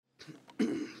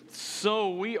So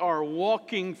we are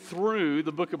walking through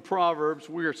the book of Proverbs.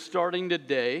 We are starting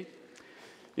today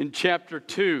in chapter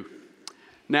 2.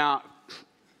 Now,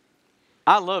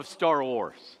 I love Star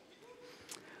Wars.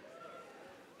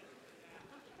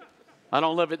 I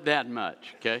don't love it that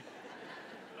much, okay?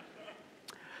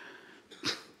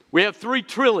 We have 3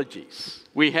 trilogies.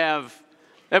 We have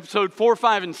episode 4,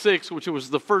 5, and 6, which was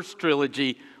the first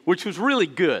trilogy, which was really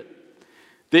good.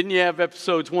 Then you have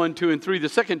episodes 1, 2, and 3, the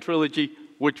second trilogy,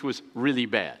 which was really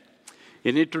bad.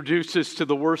 It introduces to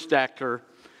the worst actor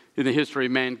in the history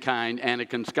of mankind,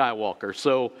 Anakin Skywalker.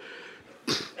 So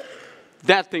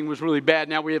that thing was really bad.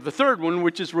 Now we have the third one,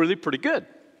 which is really pretty good.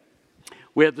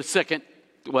 We'll have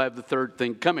the third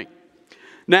thing coming.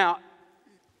 Now,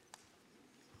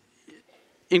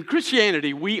 in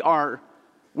Christianity,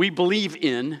 we believe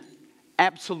in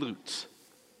absolutes.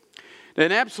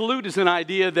 An absolute is an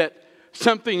idea that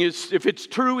something is, if it's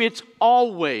true, it's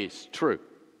always true.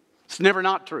 It's never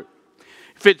not true.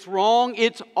 If it's wrong,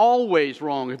 it's always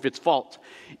wrong if it's false.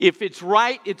 If it's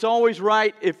right, it's always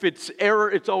right. If it's error,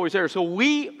 it's always error. So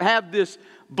we have this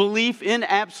belief in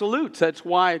absolutes. That's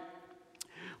why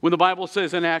when the Bible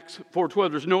says in Acts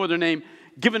 4:12, there's no other name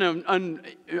given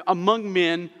among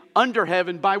men under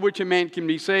heaven by which a man can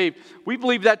be saved, we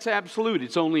believe that's absolute.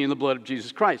 It's only in the blood of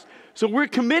Jesus Christ. So we're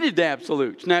committed to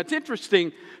absolutes. Now it's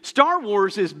interesting, Star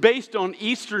Wars is based on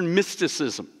Eastern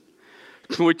mysticism,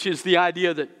 which is the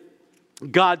idea that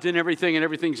God's in everything and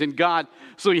everything's in God.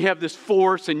 So you have this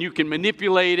force and you can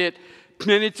manipulate it.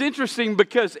 And it's interesting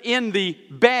because in the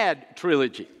bad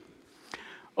trilogy,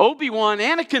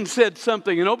 Anakin said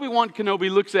something, and Obi-Wan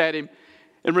Kenobi looks at him,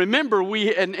 and remember,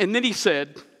 and then he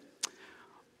said,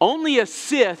 only a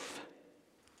Sith,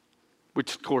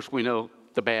 which of course we know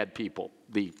the bad people,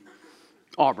 the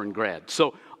Auburn grad.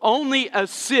 So only a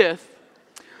Sith,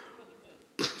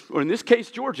 or in this case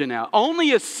Georgia now,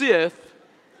 only a Sith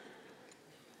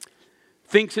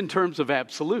thinks in terms of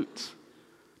absolutes.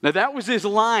 Now that was his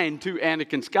line to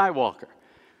Anakin Skywalker,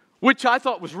 which I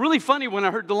thought was really funny when I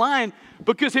heard the line,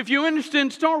 because if you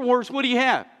understand Star Wars, what do you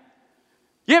have?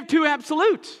 You have 2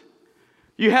 absolutes.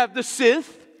 You have the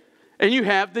Sith and you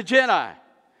have the Jedi.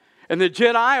 And the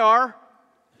Jedi are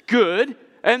good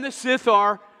and the Sith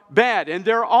are bad. And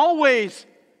they're always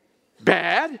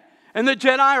bad and the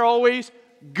Jedi are always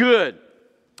good.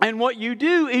 And what you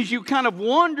do is you kind of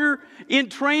wander in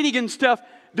training and stuff,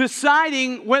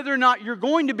 deciding whether or not you're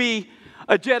going to be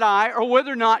a Jedi or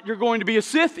whether or not you're going to be a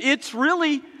Sith. It's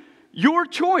really your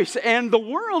choice. And the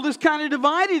world is kind of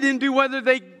divided into whether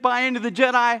they buy into the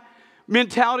Jedi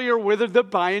mentality or whether they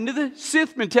buy into the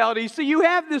Sith mentality. So you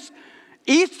have this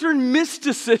Eastern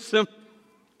mysticism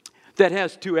that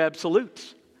has 2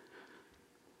 absolutes.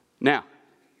 Now,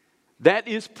 that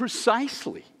is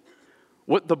precisely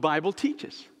what the Bible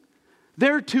teaches.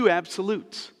 There are 2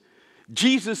 absolutes.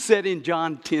 Jesus said in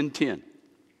John 10:10,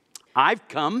 I've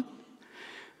come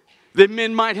that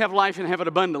men might have life and have it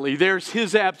abundantly. There's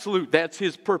his absolute. That's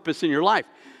his purpose in your life.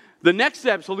 The next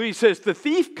absolute, he says, the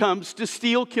thief comes to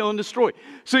steal, kill, and destroy.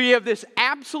 So you have this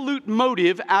absolute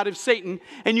motive out of Satan,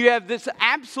 and you have this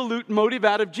absolute motive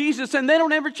out of Jesus, and they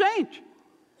don't ever change.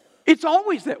 It's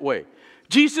always that way.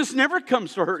 Jesus never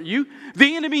comes to hurt you.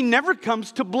 The enemy never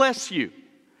comes to bless you.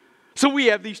 So we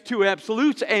have these 2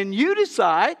 absolutes, and you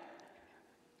decide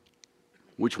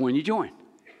which one you join.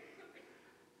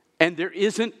 And there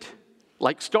isn't,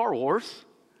 like Star Wars,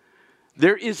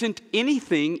 there isn't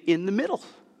anything in the middle.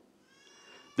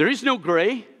 There is no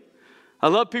gray. I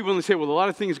love people when they say, well, a lot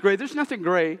of things gray. There's nothing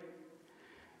gray.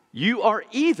 You are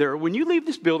either, when you leave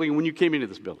this building and when you came into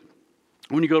this building,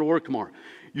 when you go to work tomorrow,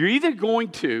 you're either going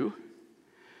to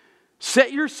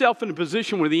set yourself in a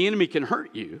position where the enemy can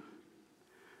hurt you,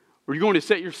 or you're going to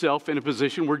set yourself in a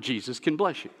position where Jesus can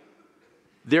bless you.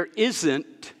 There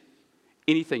isn't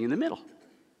anything in the middle.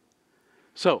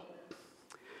 So,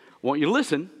 I want you to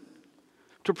listen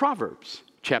to Proverbs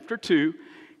chapter 2.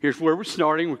 Here's where we're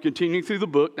starting. We're continuing through the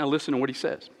book. Now listen to what he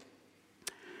says.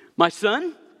 My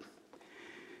son,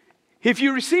 if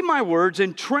you receive my words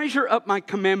and treasure up my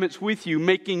commandments with you,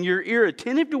 making your ear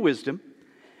attentive to wisdom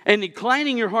and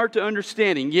inclining your heart to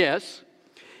understanding, yes,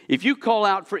 if you call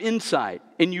out for insight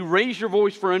and you raise your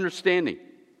voice for understanding,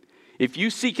 if you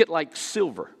seek it like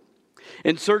silver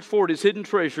and search for it as hidden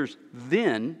treasures,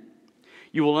 then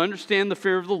you will understand the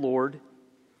fear of the Lord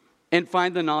and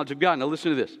find the knowledge of God. Now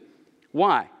listen to this.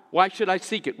 Why? Why should I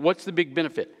seek it? What's the big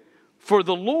benefit? For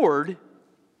the Lord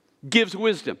gives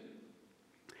wisdom.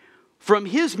 From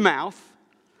his mouth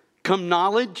come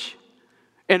knowledge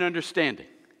and understanding.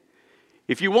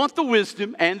 If you want the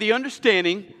wisdom and the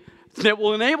understanding that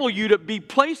will enable you to be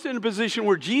placed in a position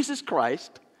where Jesus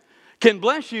Christ can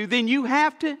bless you, then you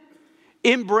have to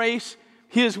embrace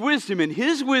his wisdom. And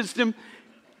his wisdom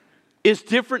is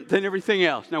different than everything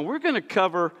else. Now, we're going to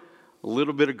cover a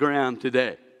little bit of ground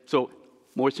today. So,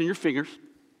 moisten your fingers.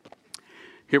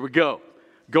 Here we go.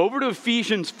 Go over to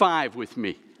Ephesians 5 with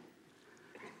me.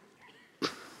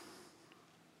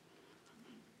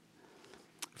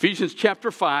 Ephesians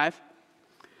chapter 5.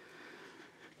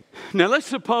 Now, let's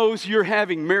suppose you're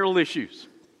having marital issues.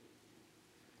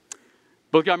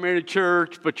 Both got married at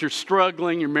church, but you're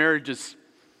struggling. Your marriage is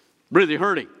really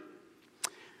hurting.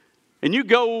 And you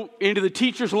go into the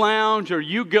teacher's lounge, or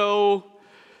you go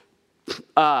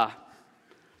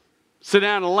sit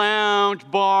down in a lounge,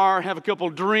 bar, have a couple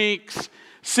drinks,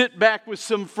 sit back with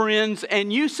some friends,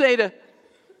 and you say to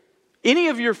any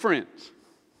of your friends,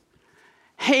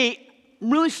 hey,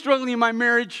 I'm really struggling in my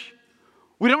marriage.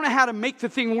 We don't know how to make the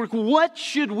thing work. What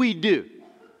should we do?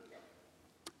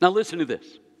 Now listen to this.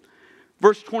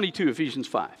 Verse 22, Ephesians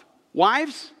 5.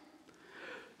 Wives,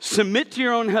 submit to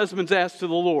your own husbands as to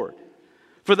the Lord.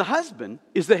 For the husband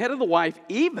is the head of the wife,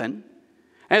 even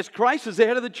as Christ is the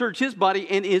head of the church, his body,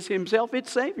 and is himself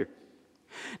its Savior.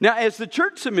 Now, as the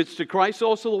church submits to Christ,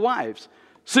 also the wives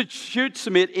should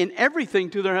submit in everything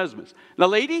to their husbands. Now,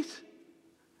 ladies,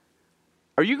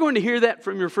 are you going to hear that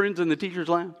from your friends in the teacher's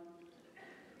lounge?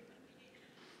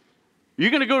 You're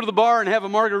going to go to the bar and have a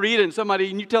margarita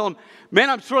and you tell them, man,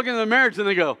 I'm struggling in the marriage. And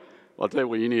they go, well, I'll tell you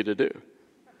what you need to do.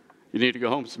 You need to go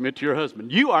home and submit to your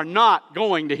husband. You are not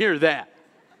going to hear that.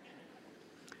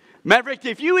 Matter of fact,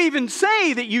 if you even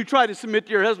say that you try to submit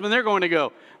to your husband, they're going to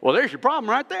go, well, there's your problem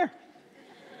right there.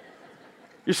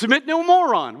 You submit no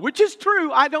moron, which is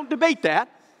true. I don't debate that.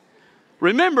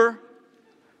 Remember,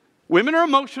 women are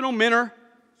emotional, men are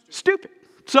stupid.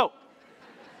 So,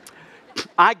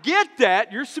 I get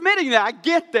that. You're submitting that. I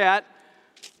get that.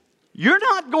 You're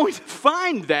not going to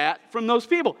find that from those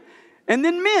people. And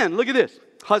then men, look at this.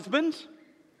 Husbands,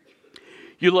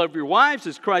 you love your wives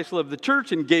as Christ loved the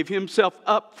church and gave himself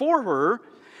up for her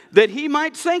that he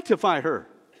might sanctify her.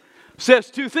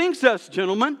 Says two things to us,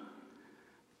 gentlemen.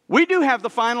 We do have the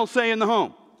final say in the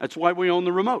home. That's why we own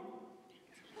the remote.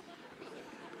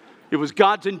 It was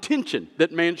God's intention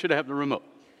that man should have the remote.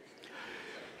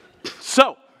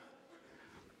 So,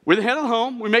 we're the head of the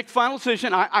home. We make the final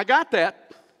decision. I got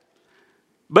that.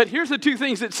 But here's the two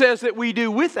things it says that we do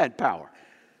with that power.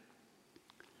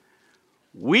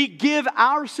 We give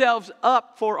ourselves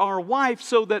up for our wife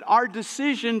so that our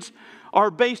decisions are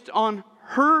based on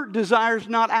her desires,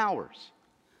 not ours.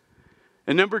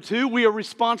 And number two, we are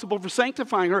responsible for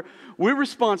sanctifying her. We're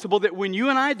responsible that when you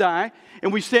and I die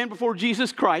and we stand before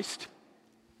Jesus Christ,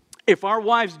 if our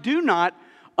wives do not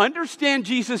understand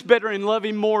Jesus better and love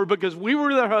him more because we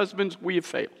were their husbands, we have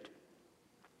failed.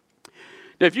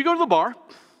 Now, if you go to the bar,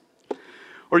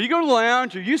 or you go to the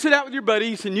lounge, or you sit out with your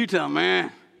buddies and you tell them,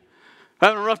 man,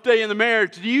 having a rough day in the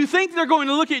marriage, do you think they're going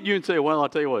to look at you and say, well, I'll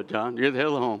tell you what, John, you're the head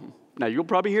of the home. Now, you'll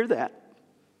probably hear that.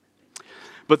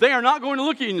 But they are not going to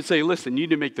look at you and say, listen, you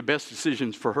need to make the best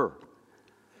decisions for her.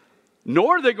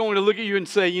 Nor are they going to look at you and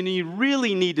say, you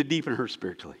really need to deepen her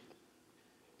spiritually.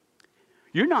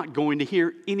 You're not going to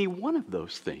hear any one of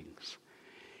those things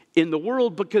in the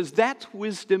world because that's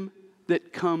wisdom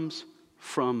that comes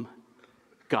from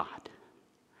God.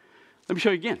 Let me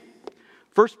show you again.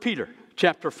 1 Peter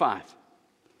chapter 5.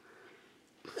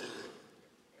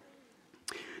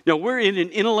 Now, we're in an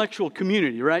intellectual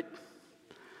community, right?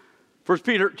 1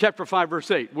 Peter chapter 5, verse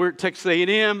 8. We're at Texas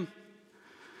A&M.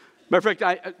 Matter of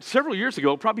fact, several years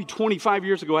ago, probably 25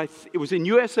 years ago, it was in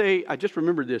USA, I just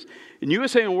remembered this. In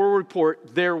USA and World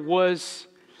Report, there was,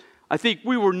 I think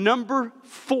we were number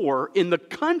 4 in the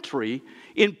country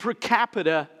in per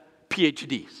capita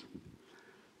PhDs.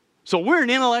 So we're an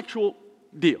intellectual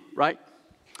deal, right?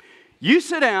 You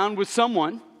sit down with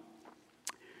someone,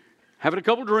 having a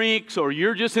couple drinks, or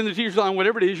you're just in the teacher's line,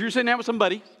 whatever it is, you're sitting down with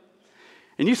somebody,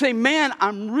 and you say, man,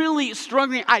 I'm really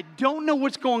struggling. I don't know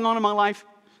what's going on in my life.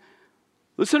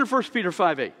 Listen to 1 Peter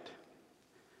 5:8.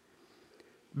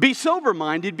 Be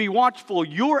sober-minded, be watchful.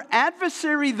 Your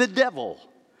adversary, the devil,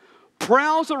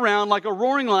 prowls around like a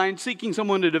roaring lion seeking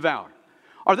someone to devour.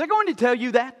 Are they going to tell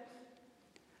you that?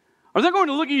 Are they going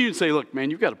to look at you and say, look, man,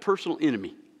 you've got a personal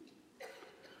enemy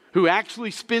who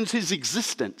actually spends his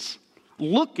existence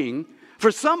looking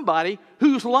for somebody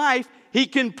whose life he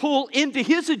can pull into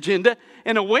his agenda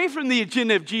and away from the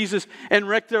agenda of Jesus and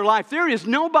wreck their life? There is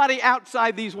nobody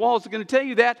outside these walls that's going to tell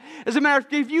you that. As a matter of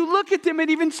fact, if you look at them and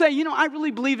even say, I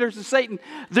really believe there's a Satan,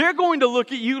 they're going to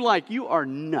look at you like you are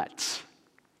nuts.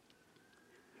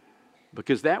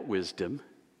 Because that wisdom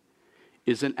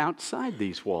isn't outside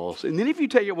these walls. And then if you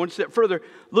take it one step further,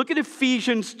 look at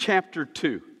Ephesians chapter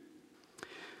 2.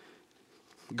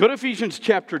 Go to Ephesians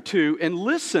chapter 2 and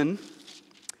listen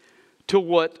to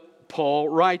what Paul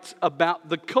writes about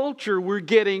the culture we're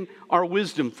getting our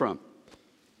wisdom from.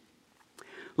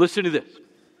 Listen to this.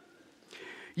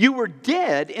 You were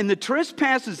dead in the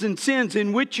trespasses and sins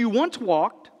in which you once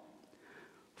walked,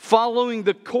 following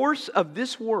the course of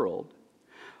this world,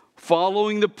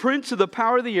 following the prince of the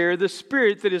power of the air, the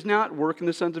spirit that is now at work in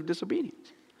the sons of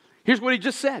disobedience. Here's what he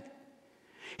just said.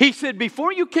 He said,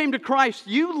 before you came to Christ,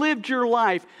 you lived your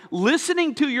life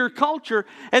listening to your culture,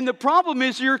 and the problem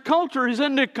is your culture is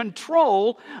under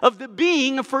control of the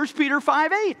being of 1 Peter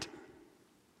 5:8.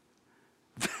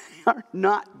 They are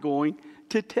not going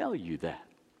to tell you that.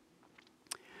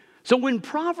 So when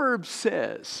Proverbs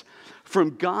says,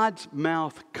 from God's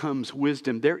mouth comes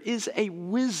wisdom, there is a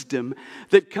wisdom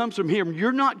that comes from Him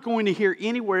you're not going to hear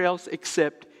anywhere else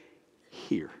except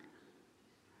here.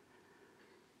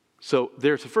 So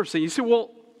there's the first thing. You say,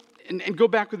 well, and go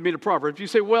back with me to Proverbs. You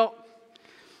say, well,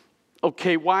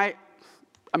 okay, why?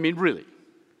 I mean, really,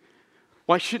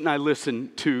 why shouldn't I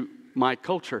listen to my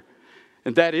culture?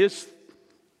 And that is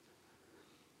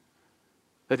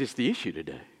the issue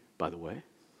today, by the way.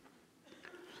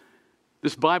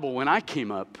 This Bible, when I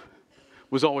came up,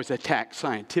 was always attacked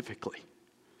scientifically.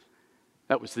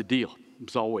 That was the deal. It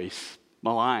was always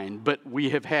maligned. But we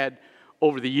have had,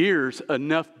 over the years,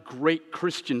 enough great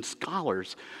Christian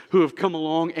scholars who have come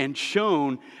along and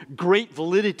shown great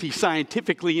validity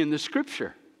scientifically in the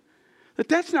Scripture. But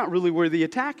that's not really where the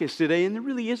attack is today, and there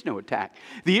really is no attack.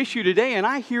 The issue today, and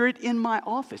I hear it in my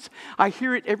office, I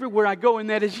hear it everywhere I go,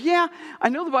 and that is, yeah, I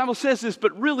know the Bible says this,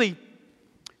 but really,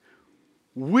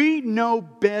 we know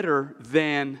better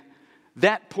than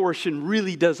that portion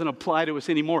really doesn't apply to us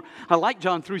anymore. I like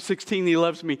John 3:16, He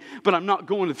loves me, but I'm not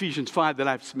going to Ephesians 5 that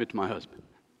I have to submit to my husband.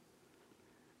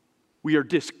 We are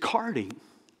discarding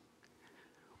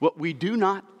what we do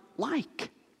not like.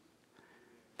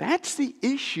 That's the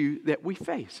issue that we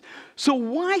face. So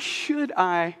why should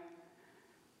I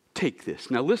take this?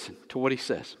 Now listen to what he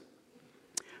says.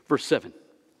 Verse 7.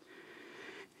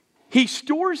 He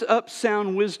stores up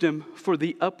sound wisdom for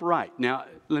the upright. Now,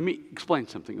 let me explain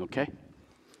something, okay?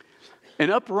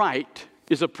 An upright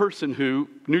is a person who,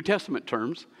 New Testament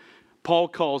terms, Paul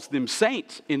calls them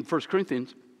saints in 1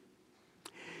 Corinthians,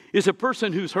 is a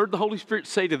person who's heard the Holy Spirit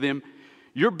say to them,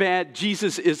 you're bad,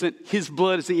 Jesus isn't, His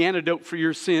blood is the antidote for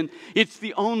your sin. It's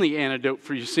the only antidote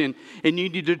for your sin, and you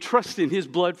need to trust in His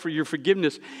blood for your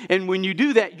forgiveness. And when you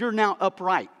do that, you're now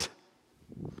upright.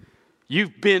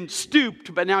 You've been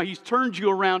stooped, but now He's turned you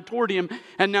around toward Him,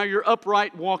 and now you're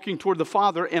upright walking toward the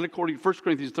Father. And according to 1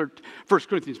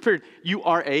 Corinthians period, you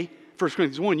are 1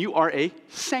 Corinthians 1, you are a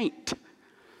saint.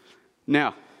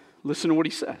 Now, listen to what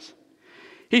he says.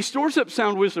 He stores up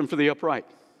sound wisdom for the upright.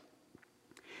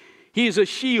 He is a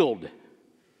shield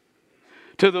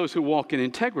to those who walk in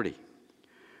integrity,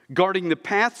 guarding the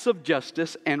paths of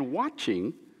justice and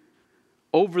watching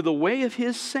over the way of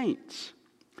His saints.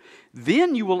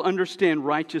 Then you will understand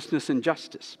righteousness and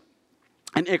justice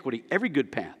and equity, every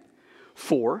good path.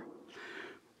 4,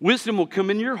 wisdom will come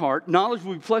into your heart, knowledge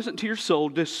will be pleasant to your soul,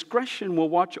 discretion will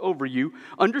watch over you,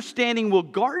 understanding will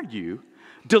guard you,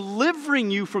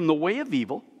 delivering you from the way of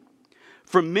evil,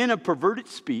 from men of perverted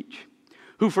speech,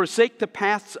 who forsake the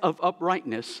paths of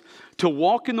uprightness, to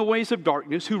walk in the ways of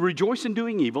darkness, who rejoice in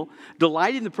doing evil,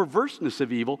 delight in the perverseness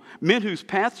of evil, men whose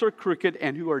paths are crooked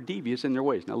and who are devious in their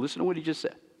ways. Now listen to what he just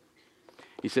said.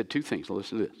 He said 2 things. Now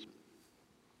listen to this.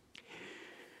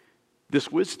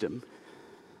 This wisdom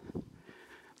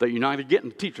that you're not going to get in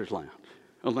the teacher's lounge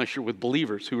unless you're with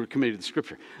believers who are committed to the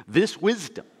Scripture. This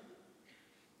wisdom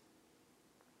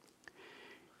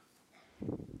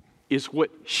is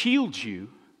what shields you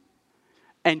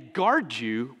and guards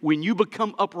you when you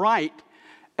become upright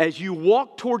as you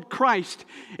walk toward Christ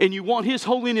and you want His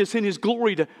holiness and His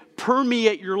glory to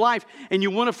permeate your life and you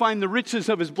want to find the riches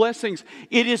of His blessings.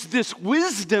 It is this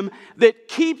wisdom that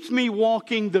keeps me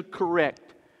walking the correct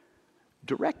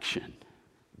direction.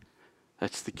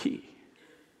 That's the key.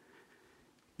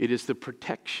 It is the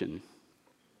protection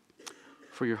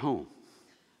for your home.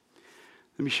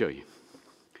 Let me show you.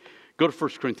 Go to 1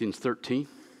 Corinthians 13.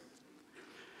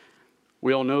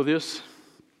 We all know this.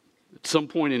 At some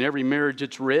point in every marriage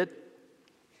it's read.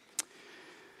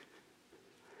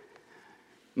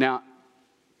 Now,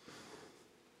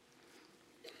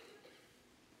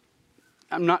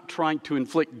 I'm not trying to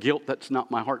inflict guilt. That's not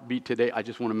my heartbeat today. I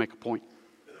just want to make a point.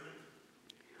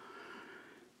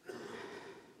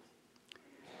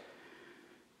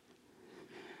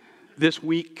 This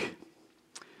week,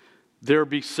 there'll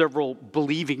be several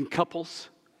believing couples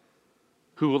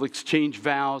who will exchange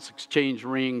vows, exchange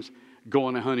rings, go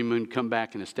on a honeymoon, come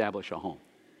back and establish a home.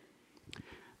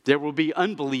 There will be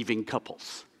unbelieving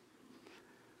couples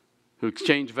who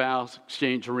exchange vows,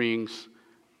 exchange rings,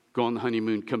 go on the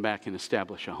honeymoon, come back and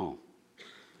establish a home.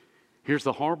 Here's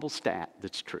the horrible stat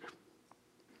that's true.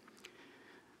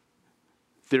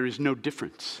 There is no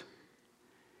difference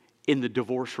in the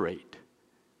divorce rate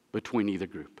between either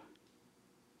group.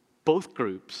 Both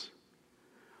groups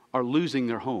are losing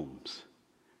their homes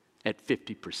at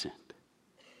 50%.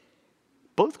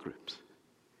 Both groups.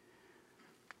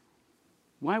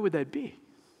 Why would that be?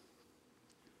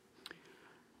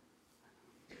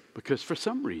 Because for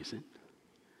some reason,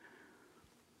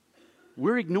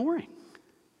 we're ignoring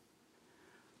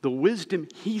the wisdom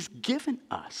He's given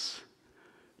us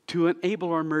to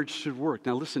enable our marriage to work.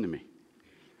 Now listen to me.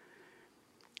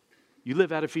 You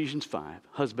live out Ephesians 5,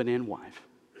 husband and wife.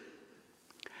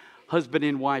 Husband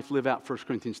and wife live out 1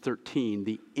 Corinthians 13.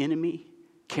 The enemy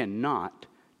cannot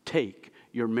take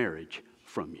your marriage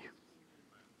from you.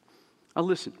 Now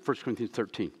listen, 1 Corinthians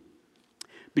 13,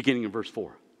 beginning in verse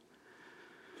 4.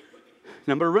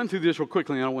 Now I'm going to run through this real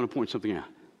quickly and I want to point something out.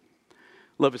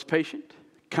 Love is patient,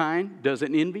 kind,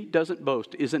 doesn't envy, doesn't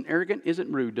boast, isn't arrogant,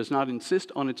 isn't rude, does not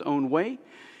insist on its own way,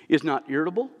 is not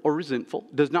irritable or resentful,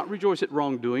 does not rejoice at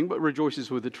wrongdoing, but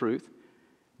rejoices with the truth,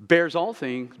 bears all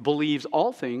things, believes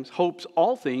all things, hopes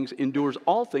all things, endures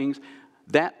all things.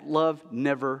 That love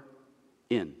never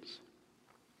ends.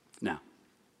 Now,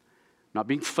 not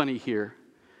being funny here,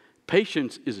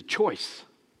 patience is a choice.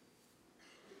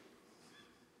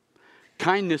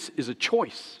 Kindness is a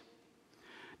choice.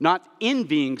 Not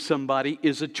envying somebody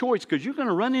is a choice, because you're going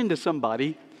to run into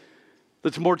somebody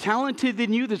that's more talented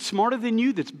than you, that's smarter than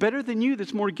you, that's better than you,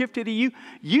 that's more gifted than you.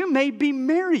 You may be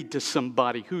married to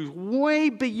somebody who's way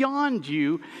beyond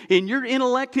you in your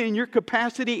intellect and in your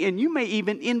capacity, and you may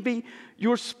even envy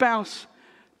your spouse.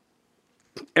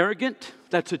 Arrogant,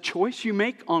 that's a choice you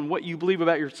make on what you believe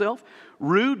about yourself.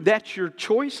 Rude, that's your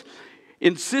choice.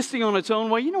 Insisting on its own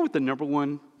way. You know what the number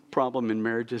one problem in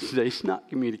marriages today? It's not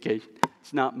communication.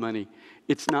 It's not money.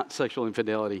 It's not sexual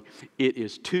infidelity. It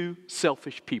is two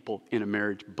selfish people in a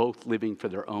marriage, both living for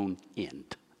their own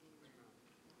end.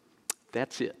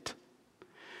 That's it.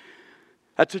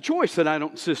 That's a choice that I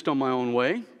don't insist on my own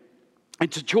way.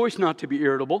 It's a choice not to be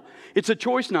irritable. It's a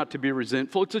choice not to be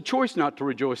resentful. It's a choice not to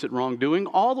rejoice at wrongdoing.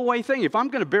 All the way thing. If I'm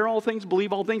going to bear all things,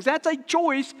 believe all things, that's a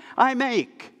choice I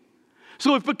make.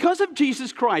 So if because of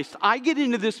Jesus Christ, I get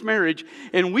into this marriage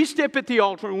and we step at the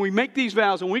altar and we make these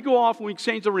vows and we go off and we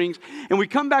exchange the rings and we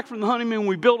come back from the honeymoon and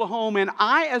we build a home, and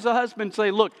I as a husband say,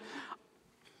 look,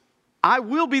 I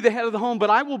will be the head of the home,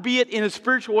 but I will be it in a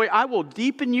spiritual way. I will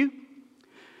deepen you.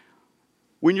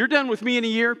 When you're done with me in a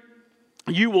year,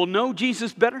 you will know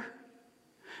Jesus better.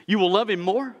 You will love Him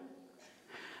more.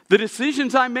 The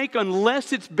decisions I make,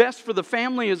 unless it's best for the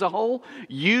family as a whole,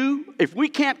 if we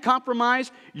can't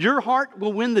compromise, your heart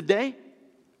will win the day.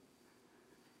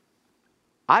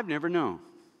 I've never known,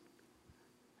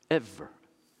 ever,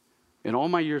 in all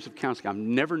my years of counseling, I've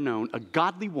never known a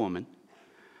godly woman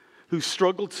who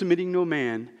struggled submitting to a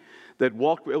man that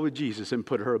walked well with Jesus and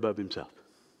put her above himself.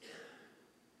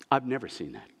 I've never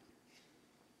seen that.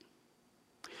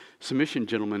 Submission,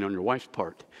 gentlemen, on your wife's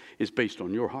part is based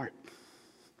on your heart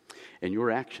and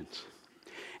your actions.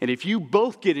 And if you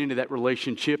both get into that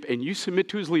relationship and you submit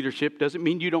to his leadership, doesn't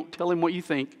mean you don't tell him what you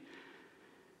think.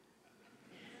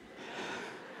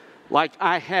 Like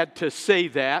I had to say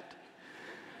that.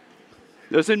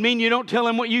 Doesn't mean you don't tell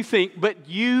him what you think, but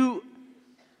you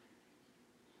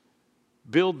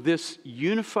build this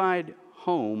unified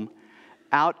home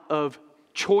out of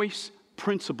choice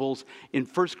principles in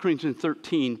 1 Corinthians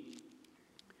 13.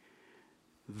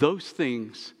 Those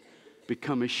things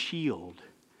become a shield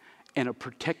and a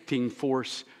protecting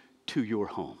force to your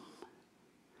home.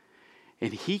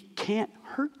 And he can't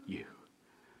hurt you.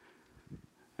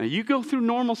 Now, you go through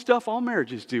normal stuff, all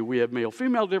marriages do. We have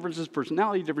male-female differences,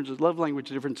 personality differences, love language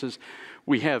differences.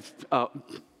 We have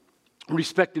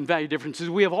respect and value differences.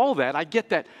 We have all that. I get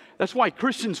that. That's why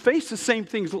Christians face the same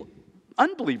things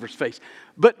unbelievers face.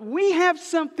 But we have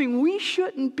something we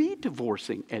shouldn't be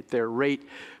divorcing at their rate,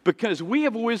 because we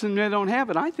have a wisdom they don't have.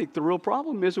 And I think the real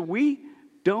problem is we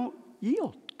don't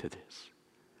yield to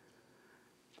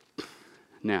this.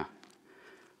 Now,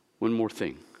 one more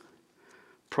thing.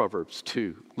 Proverbs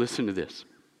 2. Listen to this,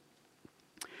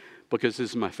 because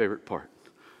this is my favorite part.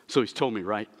 So he's told me,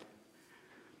 right?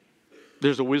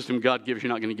 There's a wisdom God gives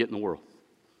you're not going to get in the world.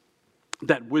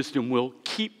 That wisdom will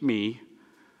keep me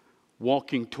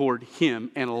walking toward him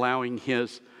and allowing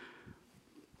his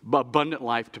abundant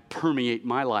life to permeate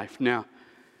my life. Now,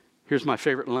 here's my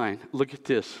favorite line. Look at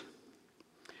this.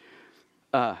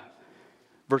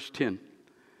 Verse 10.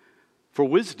 For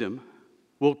wisdom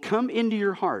will come into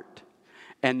your heart,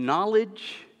 and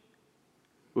knowledge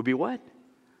will be what?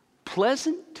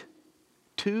 Pleasant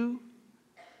to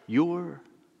your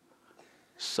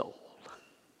soul.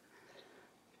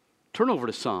 Turn over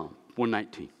to Psalm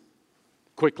 119.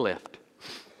 Quick left.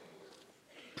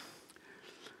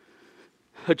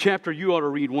 A chapter you ought to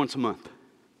read once a month.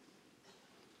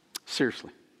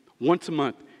 Seriously. Once a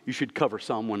month, you should cover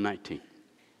Psalm 119.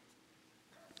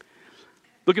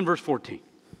 Look in verse 14.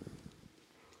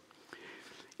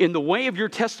 In the way of your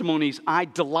testimonies, I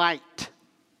delight.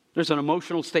 There's an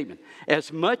emotional statement.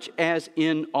 As much as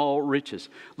in all riches.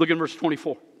 Look in verse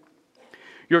 24.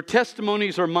 Your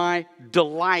testimonies are my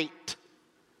delight.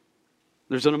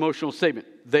 There's an emotional statement.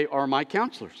 They are my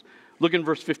counselors. Look in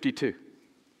verse 52.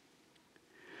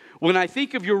 When I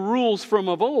think of your rules from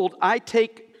of old, I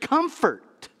take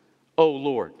comfort, O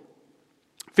Lord.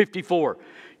 54.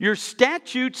 Your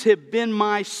statutes have been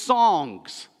my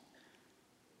songs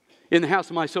in the house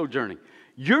of my sojourning.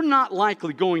 You're not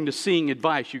likely going to sing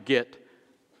advice you get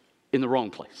in the wrong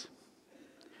place.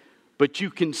 But you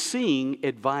can sing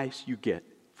advice you get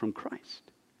from Christ.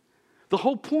 The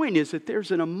whole point is that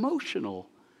there's an emotional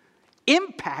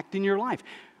impact in your life.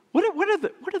 What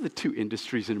are the two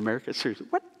industries in America? Seriously,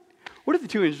 what are the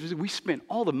two industries we spend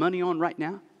all the money on right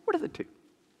now? What are the two?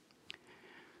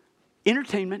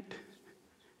 Entertainment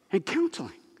and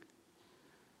counseling.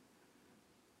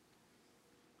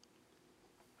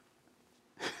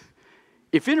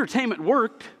 If entertainment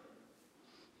worked,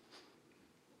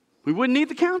 we wouldn't need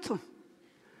the counseling.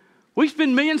 We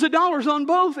spend millions of dollars on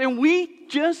both, and we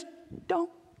just don't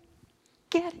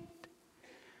get it.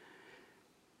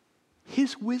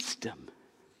 His wisdom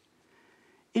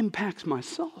impacts my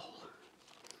soul.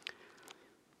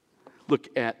 Look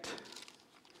at,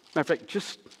 matter of fact,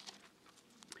 just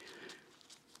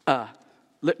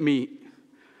let me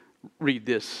read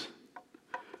this.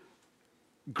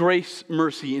 Grace,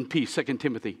 mercy, and peace, 2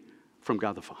 Timothy, from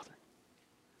God the Father.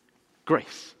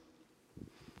 Grace.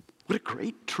 What a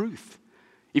great truth.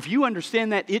 If you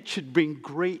understand that, it should bring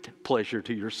great pleasure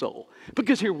to your soul.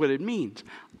 Because here's what it means.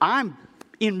 I'm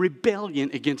in rebellion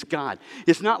against God.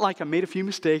 It's not like I made a few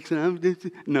mistakes.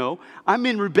 No, I'm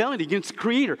in rebellion against the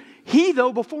Creator. He,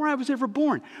 though, before I was ever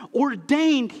born,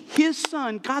 ordained His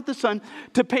Son, God the Son,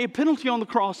 to pay a penalty on the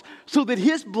cross so that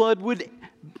His blood would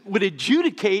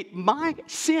adjudicate my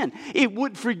sin. It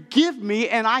would forgive me,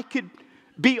 and I could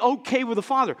be okay with the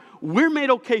Father. We're made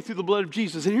okay through the blood of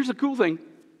Jesus. And here's the cool thing.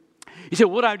 He said,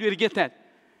 what do I do to get that?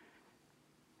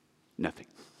 Nothing.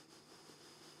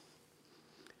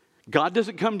 God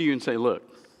doesn't come to you and say, look,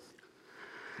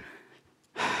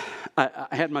 I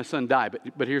had my son die,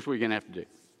 but here's what you're going to have to do. You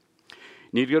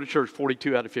need to go to church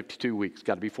 42 out of 52 weeks.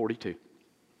 Got to be 42.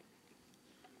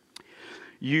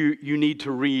 You need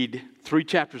to read 3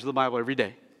 chapters of the Bible every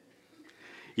day.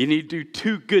 You need to do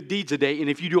 2 good deeds a day. And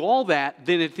if you do all that,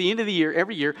 then at the end of the year,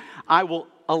 every year, I will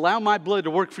allow my blood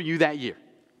to work for you that year.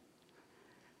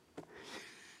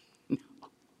 No.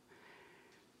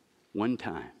 One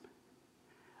time,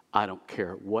 I don't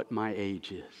care what my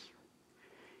age is.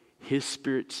 His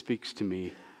Spirit speaks to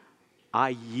me. I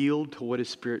yield to what His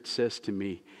Spirit says to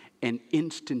me. And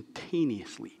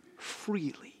instantaneously,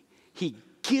 freely, He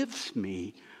gives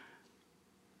me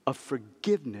a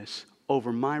forgiveness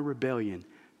over my rebellion,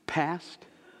 past,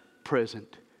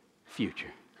 present,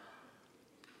 future.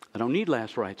 I don't need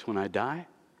last rites when I die.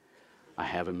 I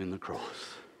have them in the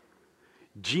cross.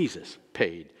 Jesus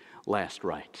paid last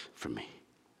rites for me.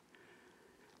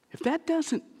 If that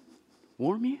doesn't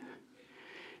warm you,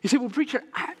 you say, well, preacher,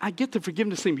 I get the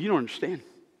forgiveness thing, but you don't understand.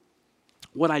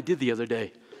 What I did the other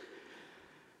day,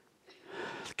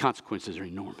 the consequences are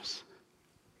enormous.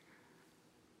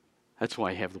 That's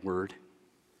why I have the word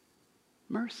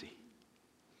mercy.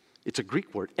 It's a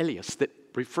Greek word, elios, that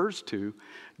refers to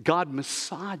God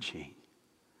massaging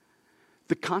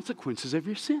the consequences of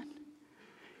your sin.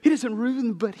 He doesn't remove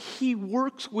them, but He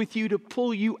works with you to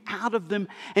pull you out of them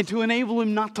and to enable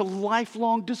Him not to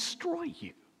lifelong destroy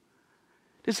you.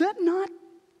 Does that not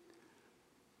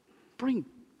bring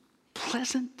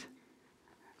pleasant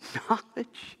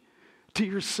knowledge to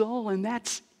your soul? And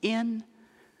that's in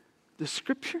the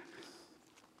Scripture.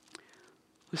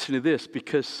 Listen to this,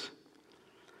 because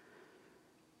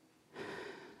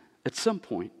at some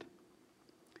point,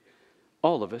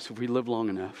 all of us, if we live long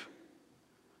enough,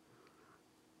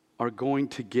 we're going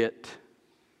to get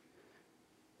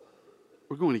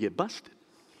busted.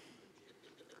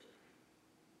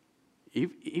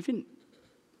 Even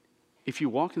if you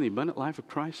walk in the abundant life of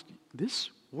Christ, this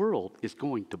world is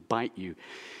going to bite you.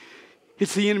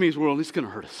 It's the enemy's world, and it's going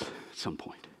to hurt us at some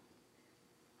point.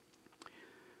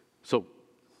 So,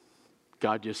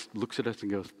 God just looks at us and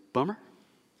goes, bummer.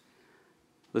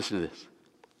 Listen to this.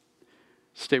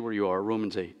 Stay where you are,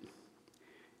 Romans 8.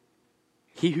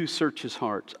 He who searches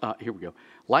hearts, here we go.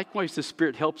 Likewise, the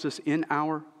Spirit helps us in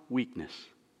our weakness.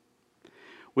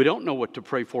 We don't know what to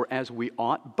pray for as we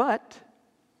ought, but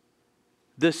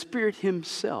the Spirit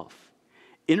himself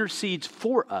intercedes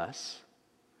for us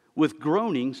with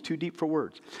groanings too deep for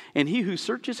words. And he who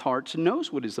searches hearts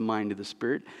knows what is the mind of the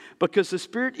Spirit, because the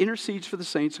Spirit intercedes for the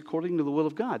saints according to the will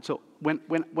of God. So when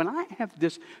I have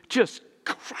this just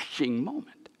crushing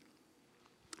moment,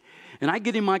 and I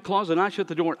get in my closet and I shut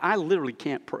the door, and I literally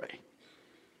can't pray.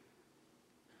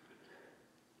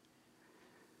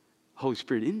 Holy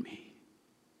Spirit in me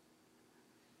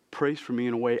prays for me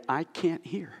in a way I can't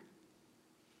hear.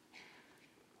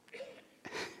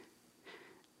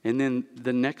 And then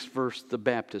the next verse, the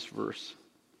Baptist verse.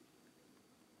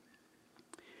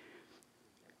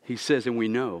 He says, and we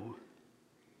know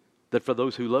that for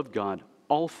those who love God,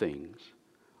 all things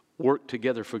work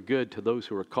together for good to those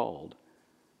who are called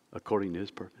according to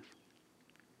his purpose.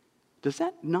 Does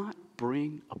that not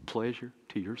bring a pleasure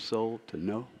to your soul to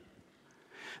know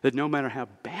that no matter how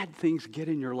bad things get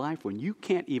in your life, when you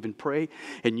can't even pray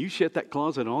and you shut that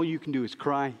closet and all you can do is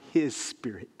cry, his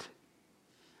Spirit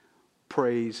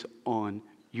prays on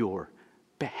your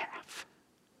behalf?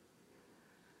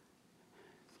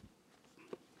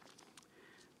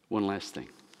 One last thing.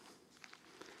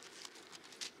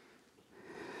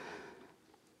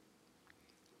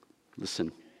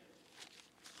 Listen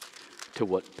to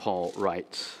what Paul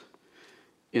writes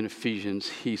in Ephesians.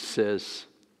 He says,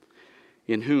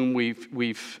 in whom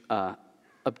we've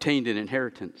obtained an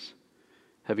inheritance,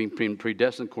 having been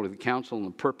predestined according to the counsel and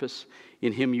the purpose.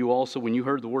 In him you also, when you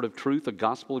heard the word of truth, the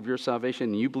gospel of your salvation,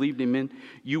 and you believed him in,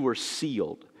 you were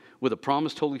sealed with a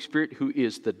promised Holy Spirit, who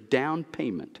is the down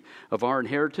payment of our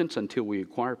inheritance until we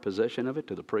acquire possession of it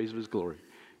to the praise of his glory.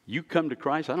 You come to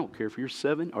Christ, I don't care if you're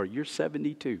 7 or you're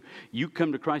 72. You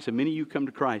come to Christ, and many of you come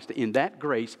to Christ. In that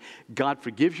grace, God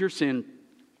forgives your sin,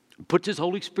 puts his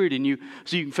Holy Spirit in you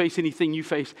so you can face anything you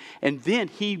face. And then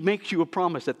he makes you a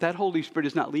promise that that Holy Spirit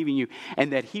is not leaving you,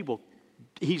 and that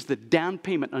he's the down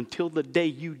payment until the day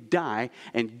you die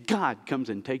and God comes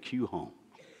and takes you home.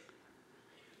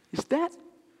 Is that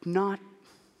not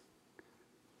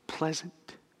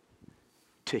pleasant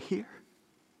to hear?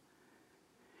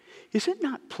 Is it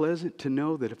not pleasant to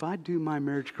know that if I do my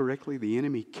marriage correctly, the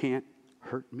enemy can't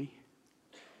hurt me?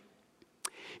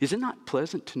 Is it not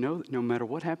pleasant to know that no matter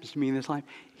what happens to me in this life,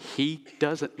 he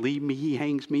doesn't leave me, he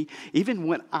hangs me? Even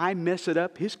when I mess it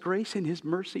up, his grace and his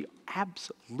mercy are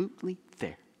absolutely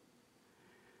there.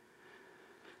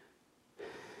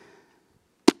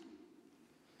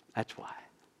 That's why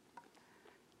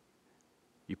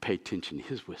you pay attention to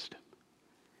his wisdom.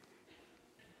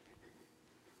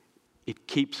 It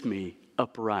keeps me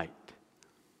upright,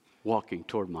 walking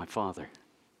toward my Father.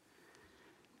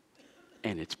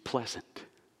 And it's pleasant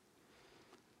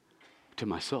to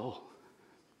my soul.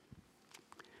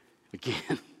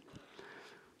 Again,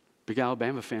 big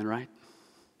Alabama fan, right?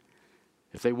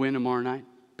 If they win tomorrow night,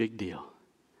 big deal.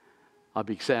 I'll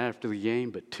be excited after the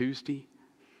game, but Tuesday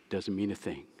doesn't mean a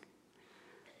thing.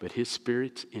 But his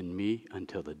Spirit's in me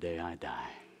until the day I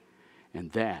die.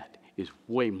 And that is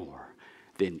way more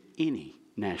than any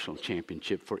national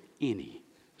championship for any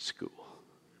school.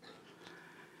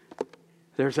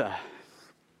 There's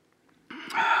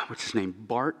what's his name?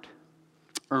 Bart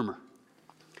Ehrmer,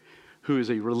 who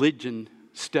is a religion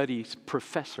studies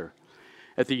professor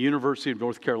at the University of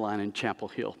North Carolina in Chapel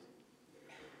Hill.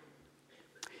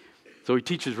 So he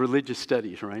teaches religious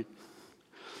studies, right?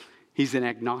 He's an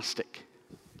agnostic.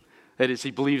 That is, he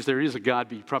believes there is a God,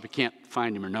 but you probably can't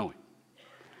find him or know him.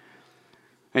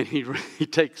 And he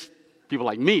takes people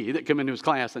like me that come into his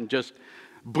class and just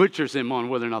butchers him on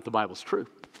whether or not the Bible's true.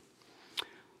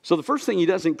 So the first thing he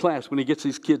does in class when he gets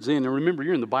these kids in, and remember,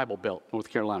 you're in the Bible Belt, North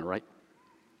Carolina, right?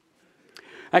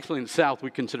 Actually, in the South, we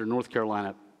consider North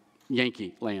Carolina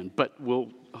Yankee land, but we'll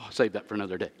save that for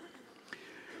another day.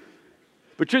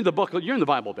 But you're in the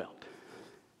Bible Belt.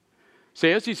 So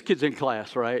he has these kids in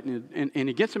class, right? And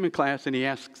he gets them in class and he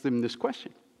asks them this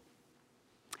question.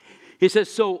 He says,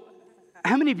 so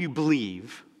how many of you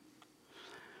believe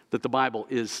that the Bible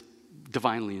is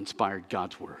divinely inspired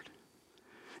God's word?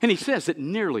 And he says that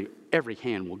nearly every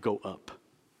hand will go up.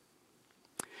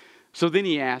 So then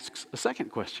he asks a second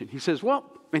question. He says, well,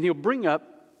 and he'll bring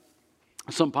up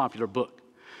some popular book.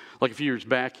 Like a few years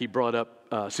back, he brought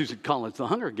up Susan Collins' The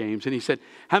Hunger Games, and he said,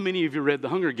 how many of you read The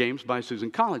Hunger Games by Susan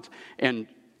Collins? And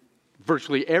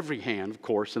virtually every hand, of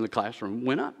course, in the classroom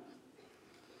went up.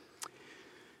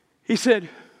 He said,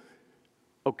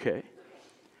 okay,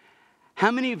 How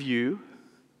many of you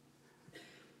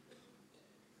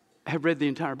have read the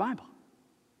entire Bible?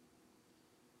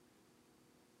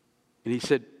 And he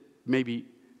said, maybe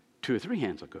 2 or 3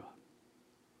 hands will go up.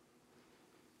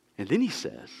 And then he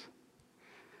says,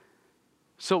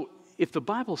 so if the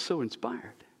Bible's so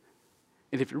inspired,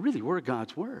 and if it really were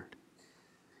God's word,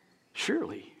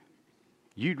 surely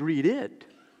you'd read it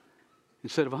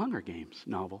instead of a Hunger Games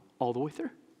novel all the way through.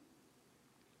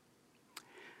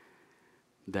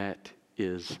 That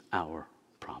is our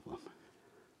problem.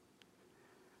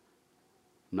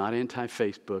 Not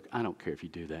anti-Facebook. I don't care if you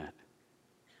do that.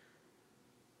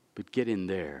 But get in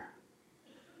there.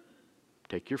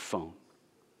 Take your phone.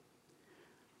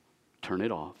 Turn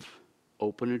it off.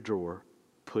 Open a drawer.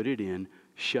 Put it in.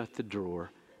 Shut the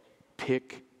drawer.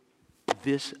 Pick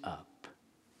this up.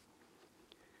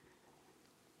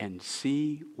 And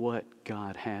see what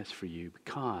God has for you.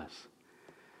 Because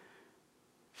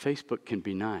Facebook can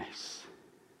be nice,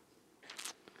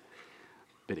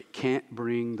 but it can't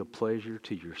bring the pleasure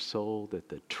to your soul that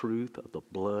the truth of the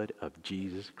blood of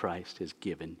Jesus Christ has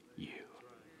given you.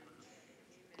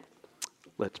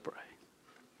 Let's pray.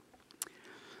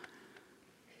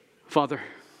 Father,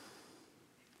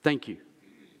 thank you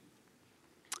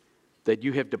that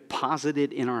you have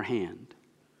deposited in our hand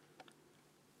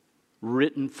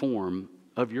written form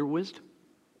of your wisdom.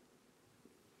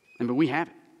 I mean, we have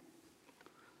it.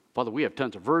 Father, we have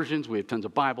tons of versions. We have tons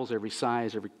of Bibles, every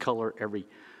size, every color, every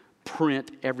print,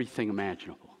 everything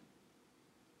imaginable.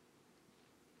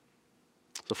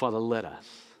 So, Father, let us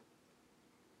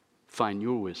find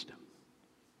your wisdom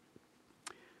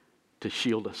to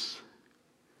shield us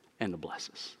and to bless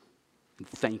us. And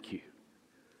thank you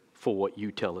for what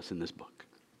you tell us in this book.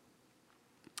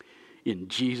 In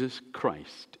Jesus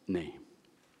Christ's name.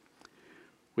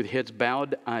 With heads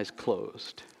bowed, eyes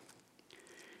closed.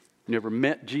 Never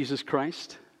met Jesus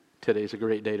Christ? Today's a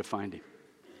great day to find him.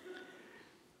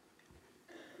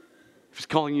 If he's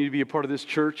calling you to be a part of this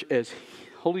church, as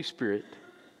Holy Spirit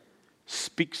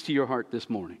speaks to your heart this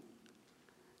morning,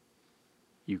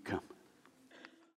 you come.